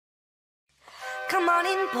Come on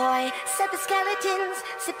in, boy, said the skeletons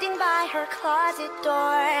sifting by her closet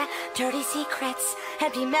door. Dirty secrets,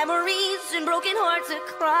 empty memories, and broken hearts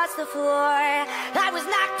across the floor. I was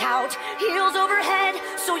knocked out, heels overhead,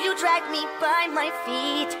 so you dragged me by my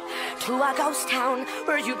feet to a ghost town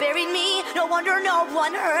where you buried me. No wonder no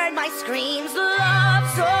one heard my screams.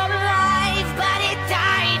 Love's so alive, but it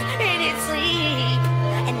died in its sleep.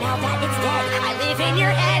 And now that it's dead, I live in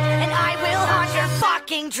your head, and I will haunt your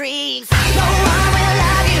fucking dreams. No one